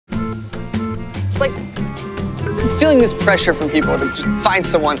like I'm feeling this pressure from people to just find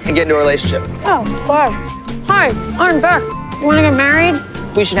someone and get into a relationship. Oh, wow. Hi, I'm Beck. You want to get married?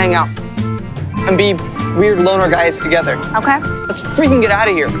 We should hang out and be weird loner guys together. Okay. Let's freaking get out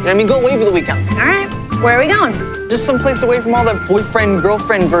of here. You know what I mean? Go away for the weekend. All right. Where are we going? Just someplace away from all the boyfriend,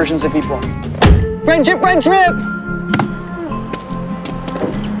 girlfriend versions of people. Friendship, friend trip!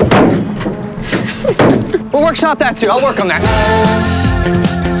 We'll workshop that too. I'll work on that.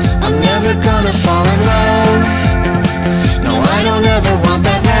 I'm never gonna fall in love. No, I don't ever want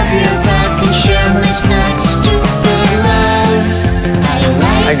that. Have your back and share my snacks. Stupid love.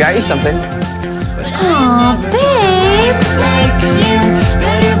 I got you something. Aw, babe. Like you,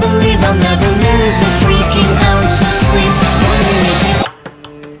 better believe I'll never lose a freaking ounce of sleep.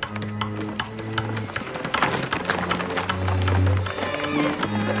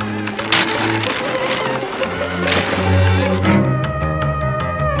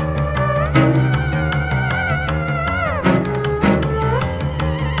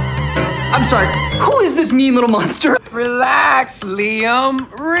 I'm sorry, who is this mean little monster? Relax, Liam.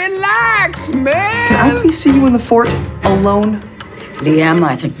 Relax, man. Can I please see you in the fort alone? Liam,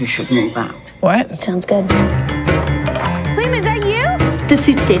 I think you should move out. What? Sounds good. Liam, is that you? The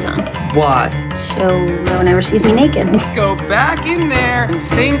suit stays on, Why? so no one ever sees me naked. Go back in there and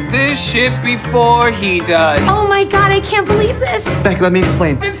sink this ship before he does. Oh my God, I can't believe this. Beck, let me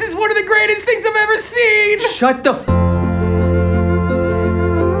explain. This is one of the greatest things I've ever seen. Shut the f.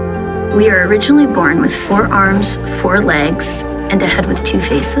 We are originally born with 4 arms, 4 legs, and a head with 2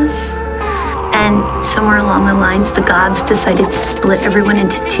 faces. And somewhere along the lines, the gods decided to split everyone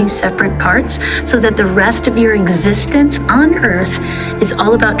into 2 separate parts so that the rest of your existence on Earth is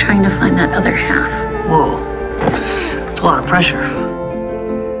all about trying to find that other half. Whoa, that's a lot of pressure.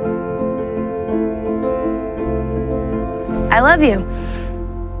 I love you.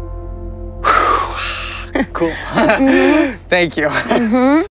 Cool. Thank you.